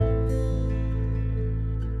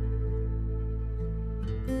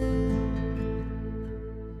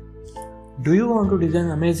Do you want to design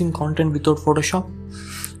amazing content without Photoshop?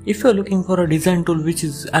 If you're looking for a design tool which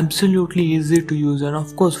is absolutely easy to use and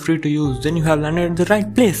of course free to use, then you have landed at the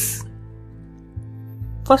right place.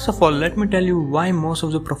 First of all, let me tell you why most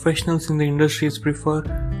of the professionals in the industries prefer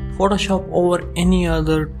Photoshop over any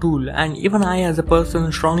other tool, and even I as a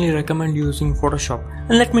person strongly recommend using Photoshop.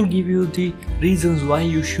 And let me give you the reasons why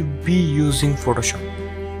you should be using Photoshop.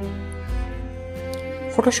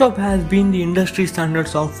 Photoshop has been the industry standard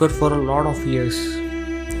software for a lot of years.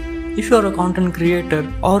 If you are a content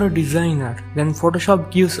creator or a designer, then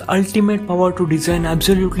Photoshop gives ultimate power to design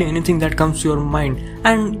absolutely anything that comes to your mind,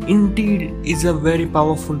 and indeed is a very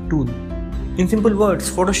powerful tool. In simple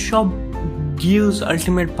words, Photoshop gives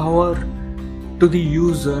ultimate power to the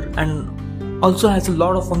user and also has a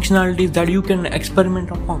lot of functionalities that you can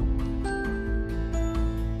experiment upon.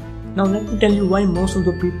 Now let me tell you why most of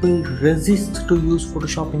the people resist to use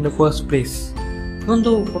Photoshop in the first place. Even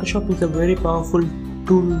though Photoshop is a very powerful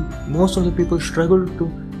tool, most of the people struggle to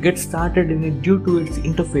get started in it due to its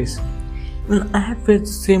interface. And I have faced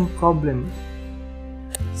the same problem.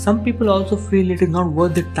 Some people also feel it is not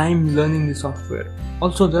worth the time learning the software.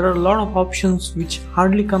 Also, there are a lot of options which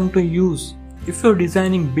hardly come to use if you're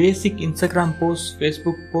designing basic Instagram posts,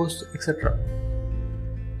 Facebook posts, etc.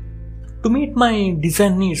 To meet my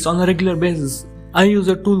design needs on a regular basis, I use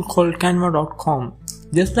a tool called Canva.com.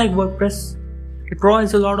 Just like WordPress, it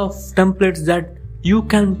provides a lot of templates that you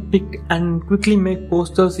can pick and quickly make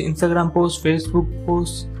posters, Instagram posts, Facebook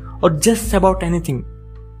posts, or just about anything.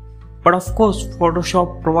 But of course,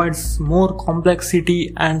 Photoshop provides more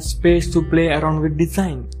complexity and space to play around with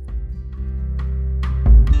design.